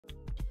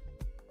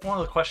One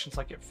of the questions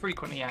I get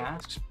frequently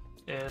asked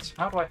is,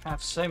 how do I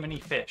have so many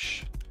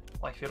fish?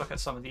 Like, if you look at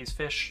some of these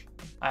fish,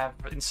 I have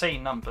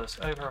insane numbers,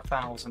 over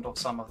 1,000 of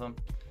some of them.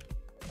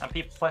 And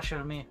people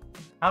question me,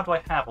 how do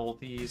I have all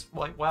these?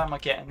 Like, where am I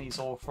getting these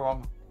all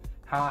from?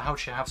 How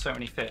do you have so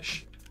many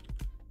fish?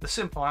 The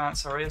simple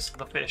answer is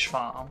the fish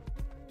farm.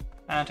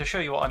 And to show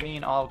you what I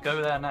mean, I'll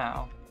go there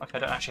now. Okay, I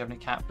don't actually have any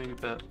cat food,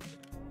 but...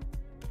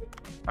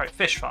 Alright,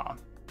 fish farm.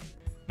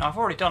 Now, I've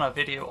already done a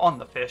video on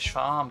the fish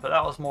farm, but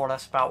that was more or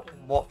less about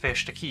what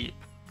fish to keep.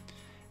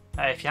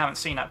 If you haven't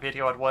seen that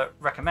video, I'd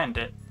recommend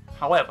it.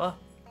 However,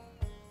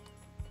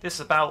 this is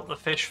about the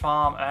fish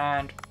farm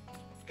and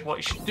what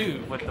you should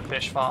do with the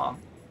fish farm.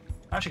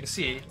 As you can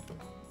see,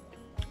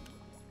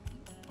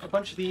 a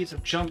bunch of these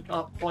have jumped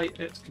up quite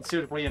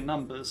considerably in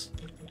numbers.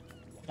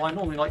 What I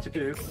normally like to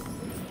do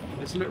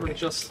is literally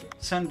just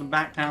send them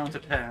back down to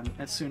 10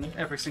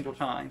 every single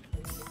time.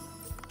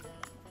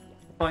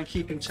 By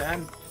keeping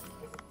 10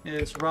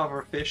 is rather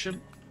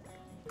efficient,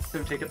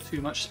 don't take up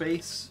too much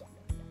space,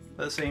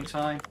 but at the same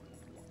time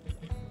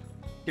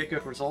get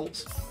good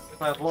results.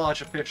 If I have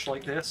larger fish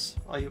like this,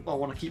 I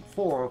want to keep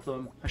 4 of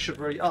them. I should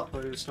really up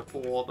those to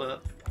 4,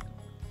 but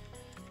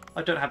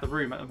I don't have the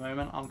room at the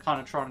moment. I'm kind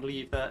of trying to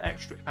leave the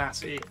extra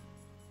capacity.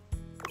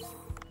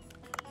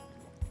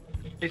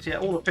 Yeah,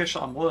 all the fish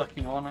that I'm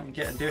working on and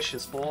getting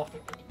dishes for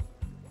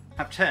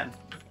have 10.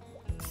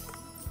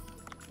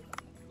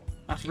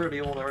 That's really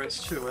all there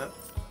is to it.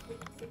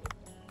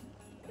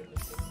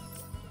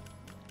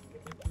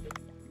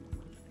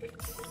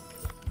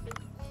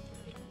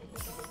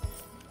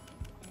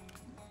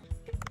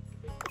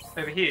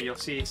 Over here you'll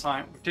see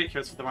something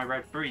ridiculous with my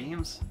red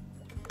breams,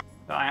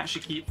 but I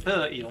actually keep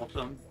 30 of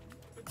them,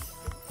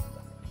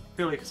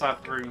 purely because I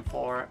have room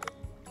for it.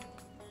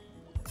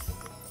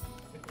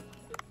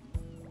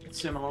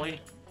 Similarly,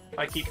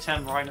 I keep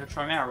 10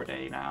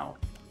 Rhinotromeridae now,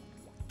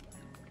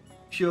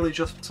 purely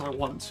just because I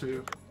want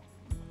to.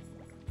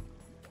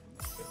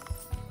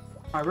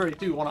 I really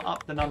do want to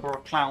up the number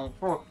of clown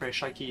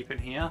frogfish I keep in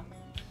here.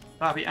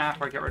 That'll be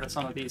after I get rid of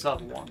some of these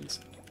other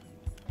ones.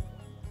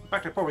 In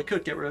fact, I probably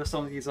could get rid of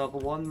some of these other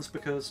ones,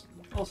 because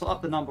also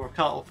up the number of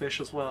cuttlefish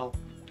as well.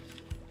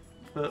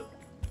 But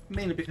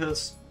mainly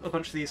because a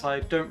bunch of these I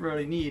don't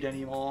really need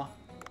anymore.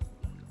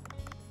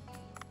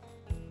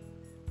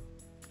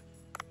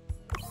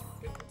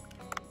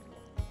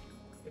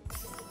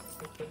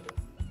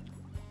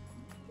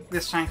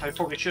 This tank I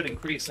probably should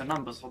increase the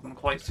numbers of them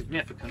quite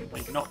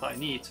significantly, not that I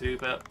need to,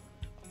 but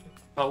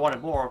if I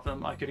wanted more of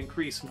them I could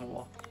increase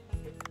more.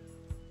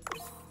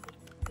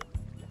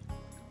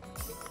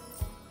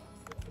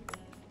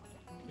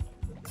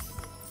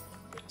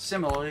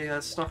 Similarly,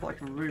 there's stuff I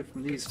can remove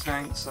from these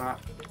tanks that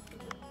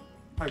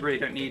I really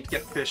don't need to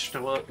get fish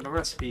to work in a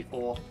recipe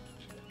for.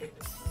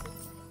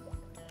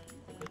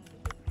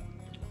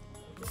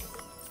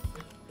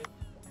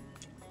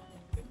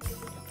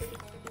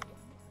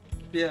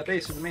 Yeah,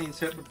 basically the main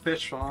tip with the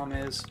fish farm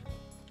is,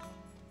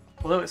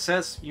 although it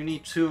says you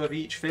need 2 of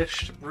each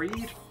fish to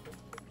breed,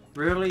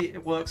 really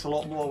it works a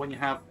lot more when you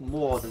have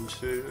more than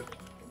 2.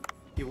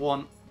 You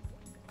want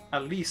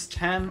at least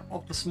 10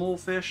 of the small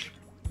fish,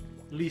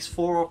 at least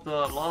 4 of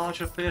the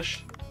larger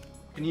fish.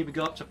 You can even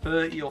go up to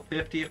 30 or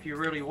 50 if you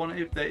really want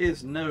it. There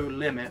is no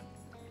limit.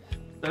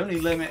 The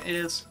only limit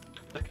is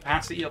the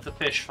capacity of the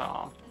fish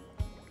farm.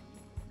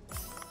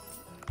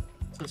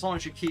 So as long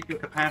as you keep your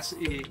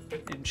capacity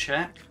in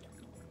check,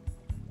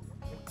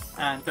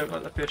 and don't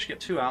let the fish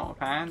get too out of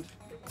hand,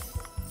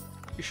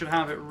 you should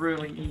have it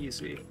really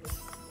easy.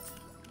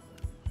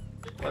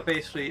 But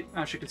basically,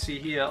 as you can see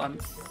here, I'm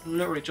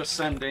literally just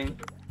sending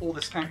all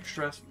this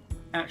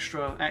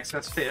extra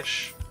excess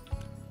fish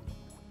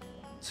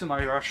to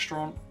my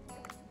restaurant.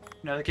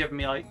 You know, they're giving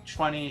me like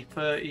 20,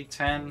 30,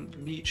 10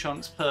 meat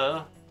chunks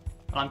per,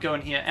 and I'm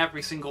going here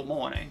every single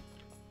morning.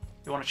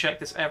 You want to check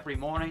this every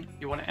morning,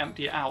 you want to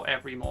empty it out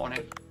every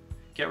morning.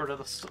 Get rid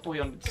of all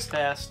your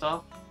spare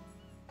stuff.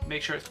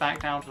 Make sure it's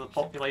back down to the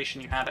population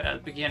you had at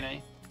the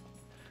beginning.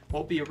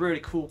 What would be a really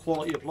cool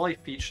quality of life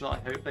feature that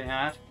I hope they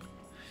had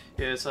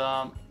is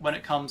when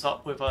it comes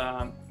up with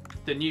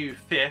the new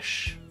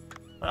fish,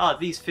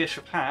 these fish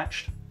are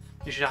patched,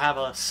 you should have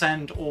a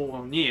send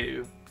all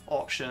new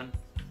option,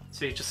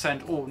 so you just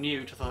send all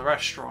new to the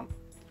restaurant.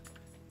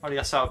 I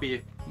guess that would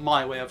be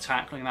my way of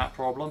tackling that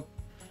problem,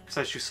 because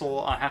as you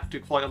saw I had to do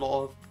quite a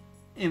lot of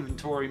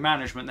inventory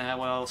management there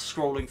while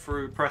scrolling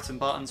through, pressing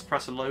buttons,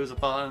 pressing loads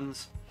of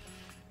buttons.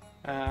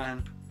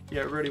 And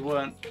yeah, it really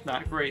weren't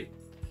that great.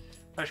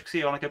 As you can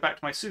see, when I go back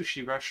to my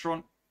sushi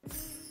restaurant,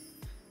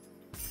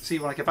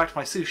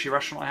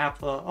 I have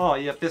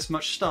you have this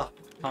much stuff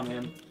come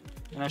in,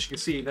 and as you can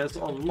see, there's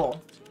a lot.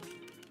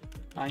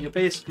 And you're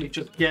basically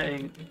just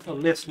getting a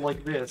list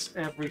like this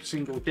every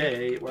single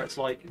day, where it's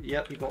like,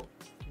 yep, you got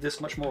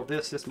this much more of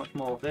this much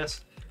more of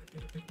this.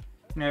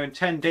 You know, in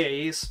 10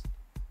 days,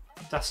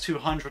 that's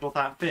 200 of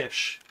that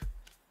fish.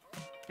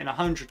 In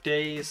 100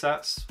 days,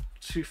 that's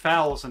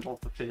 2,000 of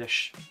the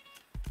fish.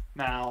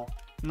 Now,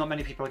 not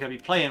many people are going to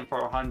be playing for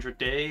 100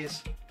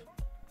 days,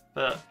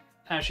 but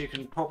as you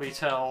can probably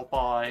tell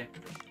by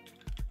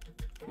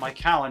my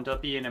calendar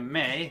being in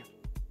May,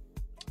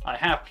 I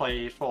have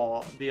played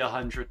for the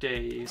 100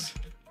 days.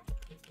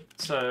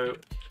 So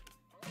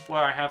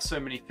where I have so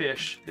many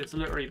fish is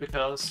literally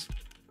because,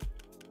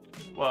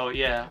 well,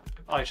 yeah,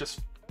 I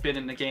just been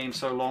in the game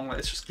so long that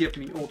it's just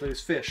given me all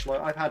those fish. Like,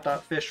 I've had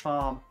that fish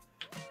farm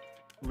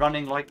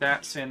running like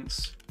that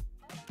since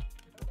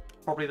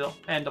probably the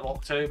end of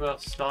October,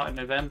 start of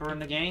November in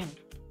the game.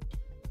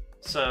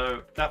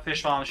 So that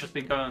fish farm has just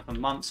been going for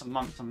months and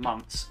months and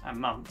months and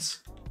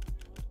months.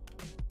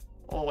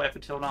 All the way up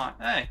until now.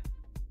 Hey!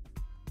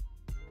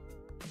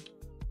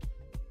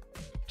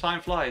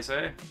 Time flies,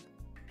 eh?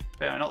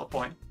 But not the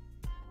point.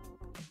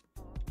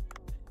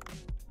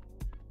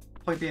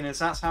 Point being is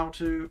that's how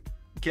to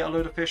get a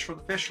load of fish from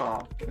the fish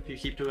farm. If you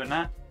keep doing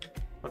that,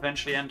 you'll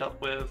eventually end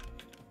up with,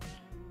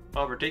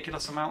 well,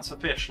 ridiculous amounts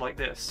of fish like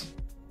this.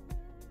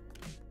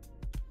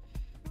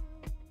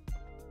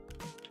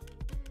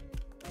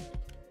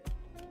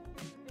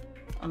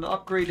 And the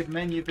upgraded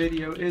menu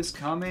video is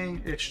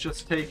coming, it's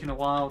just taking a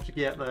while to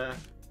get there,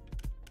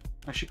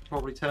 as you can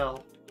probably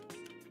tell.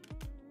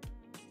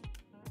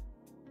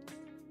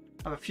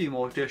 I have a few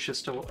more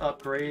dishes to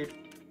upgrade.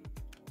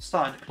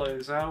 Starting to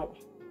close out.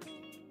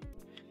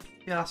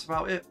 Yeah, that's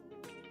about it.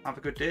 Have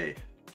a good day.